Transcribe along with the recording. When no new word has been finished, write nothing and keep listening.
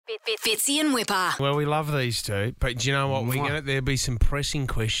Fitzy and Whipper. Well, we love these two, but do you know what? There'll be some pressing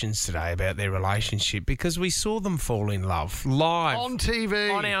questions today about their relationship because we saw them fall in love live On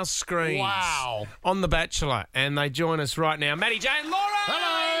TV. on our screens. Wow. On The Bachelor, and they join us right now. Maddie Jane, Laura.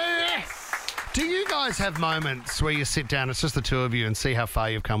 Hello. Yes. Do you guys have moments where you sit down, it's just the two of you, and see how far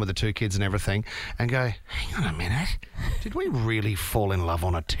you've come with the two kids and everything, and go, hang on a minute, did we really fall in love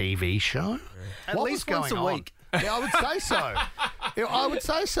on a TV show? At What least was once going a on? week. Yeah, I would say so. Yeah, I would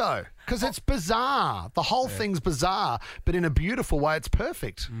say so. Because it's bizarre. The whole thing's bizarre, but in a beautiful way, it's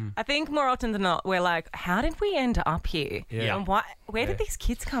perfect. I think more often than not, we're like, how did we end up here? Yeah. And where did these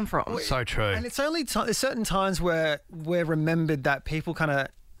kids come from? So true. And it's only there's certain times where we're remembered that people kind of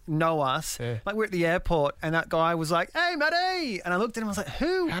know us. Yeah. Like we're at the airport and that guy was like, hey, Maddie. And I looked at him, I was like,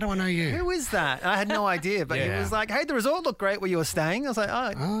 who? How do I know you? Who is that? And I had no idea. But Yeah. he was like, hey, the resort looked great where you were staying. I was like,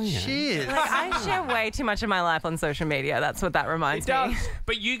 oh yeah. cheers. Like, I share way too much of my life on social media. That's what that reminds me.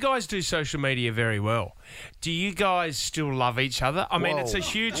 But you guys do social media very well. Do you guys still love each other? I mean, it's a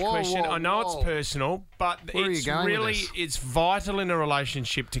huge Whoa, question. whoa, I know whoa. it's personal, but Where are you it's going with really, this? it's vital in a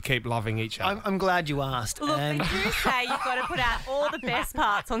relationship to keep loving each other. I'm glad you asked. Look, and they do say you've got to put out all the best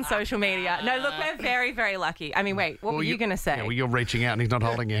parts on social media. No, look, we're very, very lucky. I mean, wait, what were you going to say? Yeah, well, you're reaching out and he's not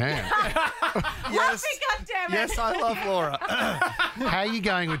holding your hand. yes, God damn it. yes, I love Laura. How are you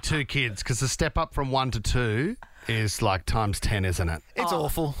going with two kids? Because the step up from 1 to 2 is like times 10, isn't it? It's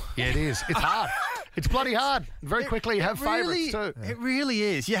awful. Yeah, it is. It's hard. It's bloody hard. Very quickly, you have favourites too. It really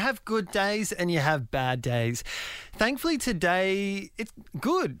is. You have good days and you have bad days. Thankfully today, it's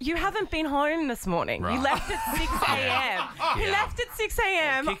good. You haven't been home this morning. Right. You left at 6 a.m. You left at 6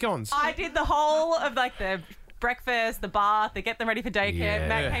 a.m. Kick-ons. I did the whole of like the breakfast, the bath, they get them ready for daycare. Yeah.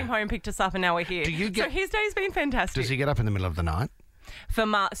 Matt came home, picked us up, and now we're here. Do you get- So his day's been fantastic. Does he get up in the middle of the night?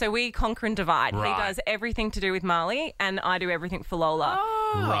 So we conquer and divide. Right. He does everything to do with Marley, and I do everything for Lola.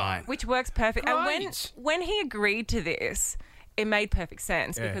 Right. Which works perfect. And Great. when he agreed to this, it made perfect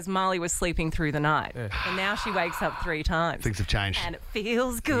sense Yeah. because Marley was sleeping through the night. And now she wakes up 3 times. Things have changed. And it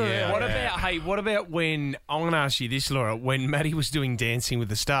feels good. What about when, I'm going to ask you this, Laura, when Maddie was doing Dancing with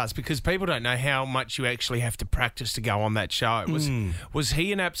the Stars, because people don't know how much you actually have to practice to go on that show. Was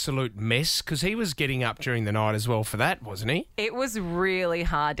he an absolute mess? Because he was getting up during the night as well for that, wasn't he? It was really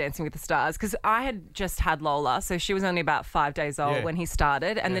hard Dancing with the Stars because I had just had Lola, so she was only about 5 days old Yeah. when he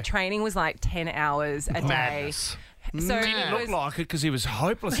started, and the training was like 10 hours a day. Madness. So It it looked was, like it because he was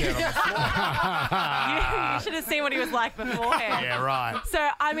hopeless out on the floor. you should have seen what he was like beforehand. Yeah, right. So,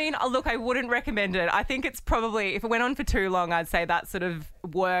 I mean, look, I wouldn't recommend it. I think it's probably, if it went on for too long, I'd say that sort of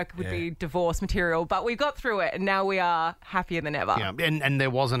work would be divorce material. But we got through it, and now we are happier than ever. Yeah, and there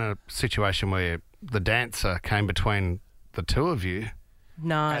wasn't a situation where the dancer came between the two of you.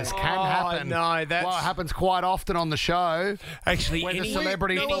 No. As can happen. no, that's- Well, it happens quite often on the show. Actually, When the any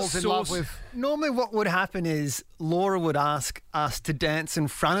celebrity any falls in love source- with... Normally what would happen is Laura would ask us to dance in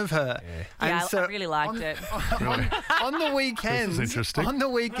front of her. Yeah, I really liked it. On the weekends, This is interesting. on the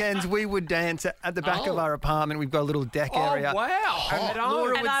weekends we would dance at the back of our apartment. We've got a little deck Oh, area. wow. And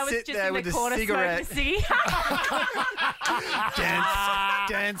Laura And would I was sit just there in with the a corner cigarette. smoking a cig.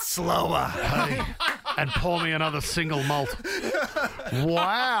 Dance slower. And pour me another single malt.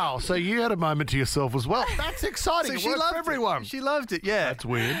 Wow. So you had a moment to yourself as well. That's exciting. It worked for everyone. it. She loved it, yeah. That's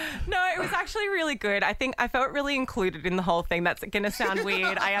weird. No, it was actually really good. I think I felt really included in the whole thing. That's going to sound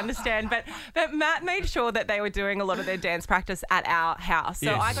weird, I understand. But Matt made sure that they were doing a lot of their dance practice at our house. So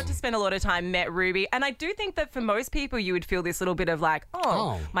Yes. I got to spend a lot of time, met Ruby. And I do think that for most people, you would feel this little bit of like,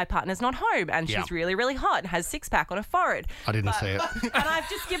 Oh. my partner's not home and Yeah. she's really, really hot and has 6-pack on her forehead. I didn't see it. And I've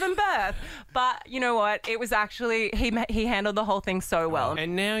just given birth. But you know what? It was actually, he handled the whole thing so well.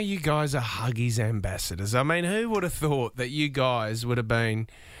 And now you guys are Huggies ambassadors. I mean, who would have thought that you guys would have been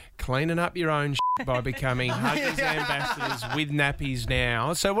cleaning up your own shit by becoming Huggies ambassadors with nappies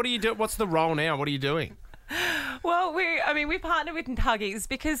now? So what do you do? What's the role now? What are you doing? Well, we partner with Huggies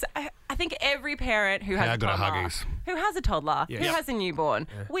because I think every parent who has How a good are toddler, Huggies? who has a toddler, Yes. who Yep. has a newborn,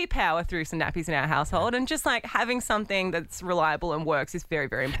 we power through some nappies in our household, and just like having something that's reliable and works is very,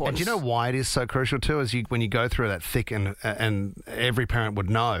 very important. And do you know why it is so crucial too? Is when you go through that thick and every parent would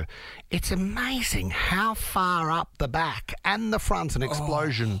know, it's amazing how far up the back and the front an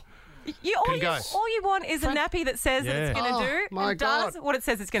explosion. all go. you want is a nappy that says that it's going to do my and does God. what it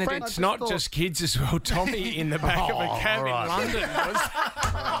says it's going to do. It's not just kids as well. Tommy in the back of a cab all right. in London was.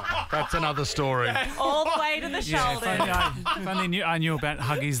 That's another story. All the way to the shoulder. If only I knew about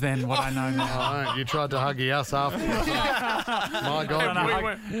Huggies then, what I know now. Oh, you tried to huggy us after. My God.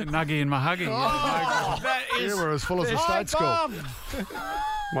 Nuggy in my Huggy. That You is were as full as a state school.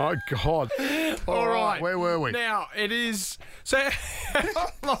 My God. All right, where were we? Now, it is... So,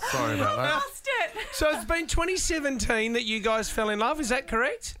 Sorry about that. Lost it. so it's been 2017 that you guys fell in love, is that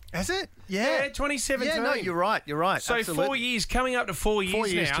correct? Is it? Yeah, Yeah. 2017. Yeah, no, you're right. You're right. So Absolutely. 4 years, coming up to 4 years, 4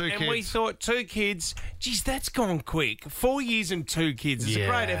 years, now, 2 and we kids. thought 2 kids, geez, that's gone quick. 4 years and 2 kids is a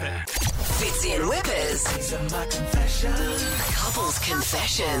great effort. Fitzy and Whippers. Couples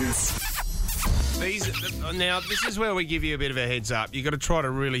Confessions. Now, this is where we give you a bit of a heads up. You've got to try to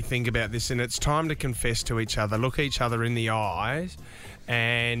really think about this, and it's time to confess to each other, look each other in the eyes,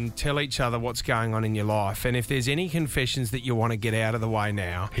 and tell each other what's going on in your life. And if there's any confessions that you want to get out of the way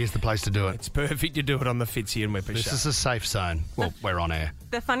now, Here's the place to do it. it's perfect to do it on the Fitzy and Whipper This show. is a safe zone. Well, we're on air.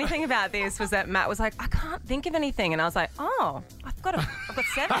 The funny thing about this was that Matt was like, I can't think of anything. And I was like, oh, I've got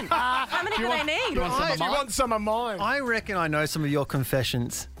 7. How many do they need? you want some of Do you mine? want some of mine? I reckon I know some of your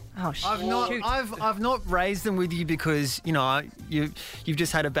confessions. Oh, shoot. I've not raised them with you because you've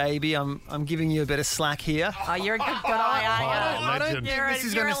just had a baby. I'm giving you a bit of slack here. Oh, you're a good guy, aren't you? I don't Legend. think this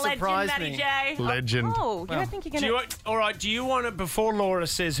is going to surprise Matty me. J. Legend. Oh, you don't think you're Do going you to... want, all right, do you want to, before Laura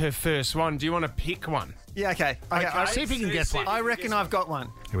says her first one, do you want to pick one? Yeah, okay. See if you can guess one. I reckon I've got one.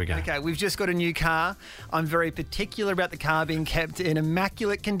 Here we go. Okay, we've just got a new car. I'm very particular about the car being kept in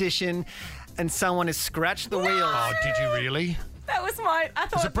immaculate condition, and someone has scratched the wheels. Oh, did you really? That was my... I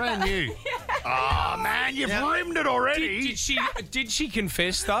thought Is it brand new? Oh, man, you've rimmed it already. Did she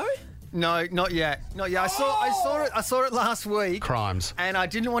confess though? No, not yet. Not yet. I saw it last week. Crimes. And I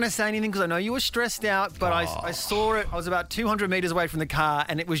didn't want to say anything because I know you were stressed out, but I saw it. I was about 200 metres away from the car,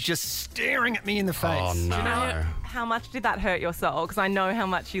 and it was just staring at me in the face. Oh, no. Do you know how much did that hurt your soul? Because I know how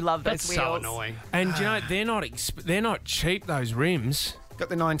much you love those That's wheels. so annoying. And you know they're not cheap, those rims. Got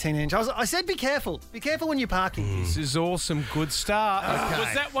the 19-inch. I said be careful. Be careful when you're parking. This is awesome. Good start.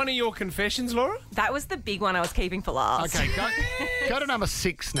 Was that one of your confessions, Laura? That was the big one I was keeping for last. Okay, go to number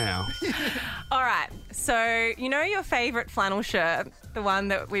 6 now. All right. So, you know your favourite flannel shirt, the one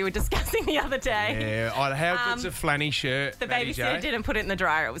that we were discussing the other day? Yeah. How good's a flanny shirt? The Matty babysitter J? didn't put it in the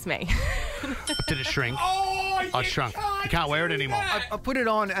dryer. It was me. Did it shrink? Oh, I shrunk. You can't wear it anymore. I put it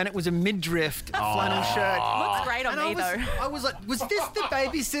on, and it was a mid-drift flannel shirt. Looks great on And me, though. I was like, was this the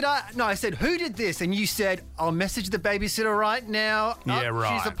babysitter? No, I said, who did this? And you said, I'll message the babysitter right now. Yeah,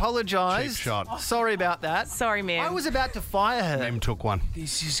 right. She's apologised. Cheap shot. Sorry about that. Sorry, ma'am. I was about to fire her. Em took one.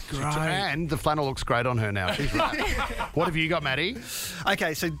 This is great. And the flannel looks great on her now. She's right. What have you got, Maddie?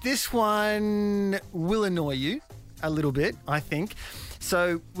 Okay, so this one will annoy you a little bit, I think.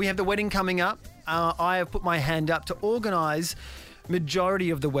 So we have the wedding coming up. I have put my hand up to organise majority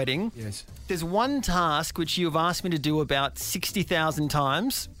of the wedding. Yes. There's one task which you've asked me to do about 60,000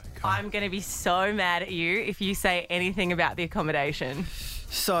 times. I'm going to be so mad at you if you say anything about the accommodation.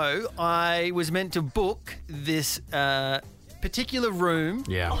 So I was meant to book this particular room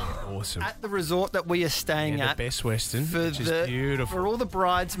Yeah. Awesome. at the resort that we are staying Yeah, at. the Best Western, for which is beautiful. for all the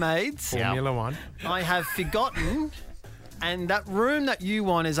bridesmaids. Formula One. I have forgotten, and that room that you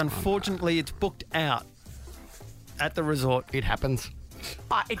want is unfortunately it's booked out at the resort. It happens.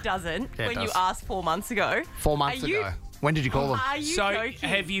 It doesn't. Yeah, it when you does. asked 4 months ago. 4 months Are you- ago. When did you call them? Are you So joking?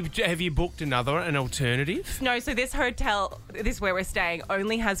 have you booked an alternative? No, so this hotel, this where we're staying,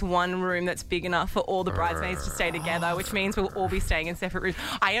 only has one room that's big enough for all the bridesmaids to stay together, which means we'll all be staying in separate rooms.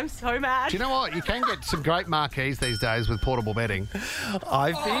 I am so mad. Do you know what? You can get some great marquees these days with portable bedding.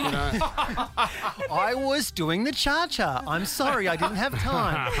 I've been. I was doing the cha-cha. I'm sorry, I didn't have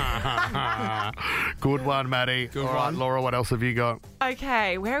time. Good one, Maddie. All right, one. Laura, what else have you got?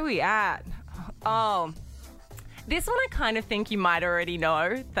 Okay, where are we at? Oh, this one I kind of think you might already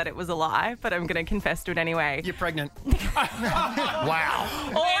know that it was a lie, but I'm going to confess to it anyway. You're pregnant. Wow.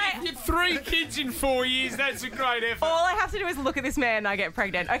 You're 3 kids in 4 years. That's a great effort. All I have to do is look at this man and I get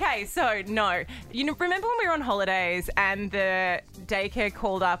pregnant. Okay, so no. Remember when we were on holidays and the daycare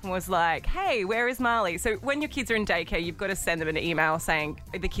called up and was like, hey, where is Marley? So when your kids are in daycare, you've got to send them an email saying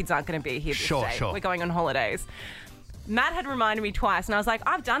the kids aren't going to be here this Sure, day. sure. We're going on holidays. Matt had reminded me twice, and I was like,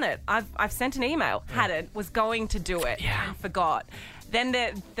 I've done it. I've sent an email. Hadn't, was going to do it, and forgot. Then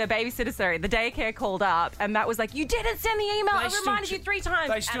the babysitter, the daycare called up, and Matt was like, you didn't send the email. I reminded you 3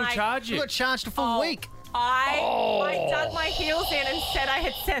 times. They still And I- charge You you. got charged a full week. I dug my heels in and said I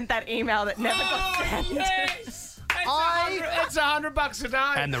had sent that email that never got sent. Yes. It's $100 a day.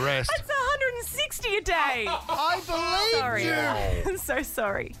 And the rest. It's 160 a day. I believe Sorry. you. I'm so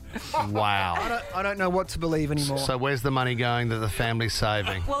sorry. Wow. I don't know what to believe anymore. So where's the money going that the family's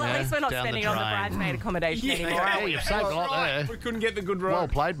saving? Well, at Yeah? least we're not Down the spending it on the drain. bridesmaid accommodation anymore. Yeah, are we? you've saved a lot there. We couldn't get the good right. Well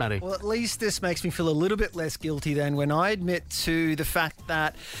played, Matty. Well, at least this makes me feel a little bit less guilty than when I admit to the fact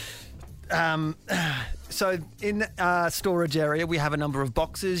that So in storage area, we have a number of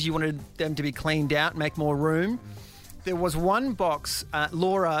boxes. You wanted them to be cleaned out, make more room. There was one box.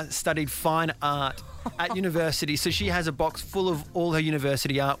 Laura studied fine art at university, so she has a box full of all her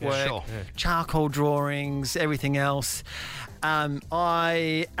university artwork, charcoal drawings, everything else.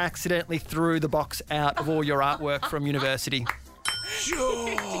 I accidentally threw the box out of all your artwork from university.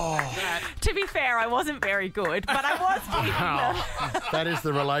 To be fair, I wasn't very good, but I was keeping them. That is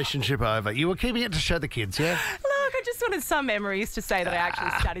the relationship over. You were keeping it to show the kids, yeah? Look, I just wanted some memories to say that I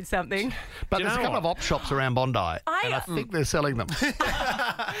actually studied something. But there's a couple of op shops around Bondi, and I think they're selling them. No,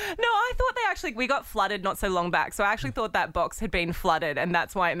 I thought we got flooded not so long back, so I actually thought that box had been flooded and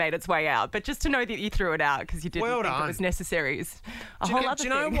that's why it made its way out. But just to know that you threw it out because you didn't think it was necessary is a whole other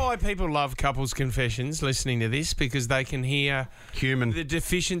thing. Do you know why people love couples confessions listening to this? Because they can hear the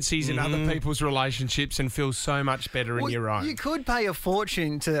deficiencies in other people's relationships and feel so much better in your own. You could pay a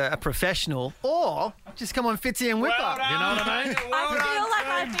fortune to a professional or just come on Fitzy and Whipper. You know what I mean? I feel like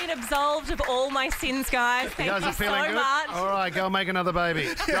I've been absolved of all my sins, guys. Thank You guys you are feeling so good? much. All right, go make another baby.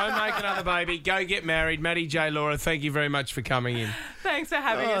 Go make another baby. Go get married. Maddie J. Laura, thank you very much for coming in. Thanks for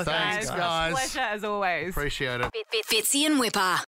having us, thanks, guys. Pleasure as always. Appreciate it. Fitzy and Whipper.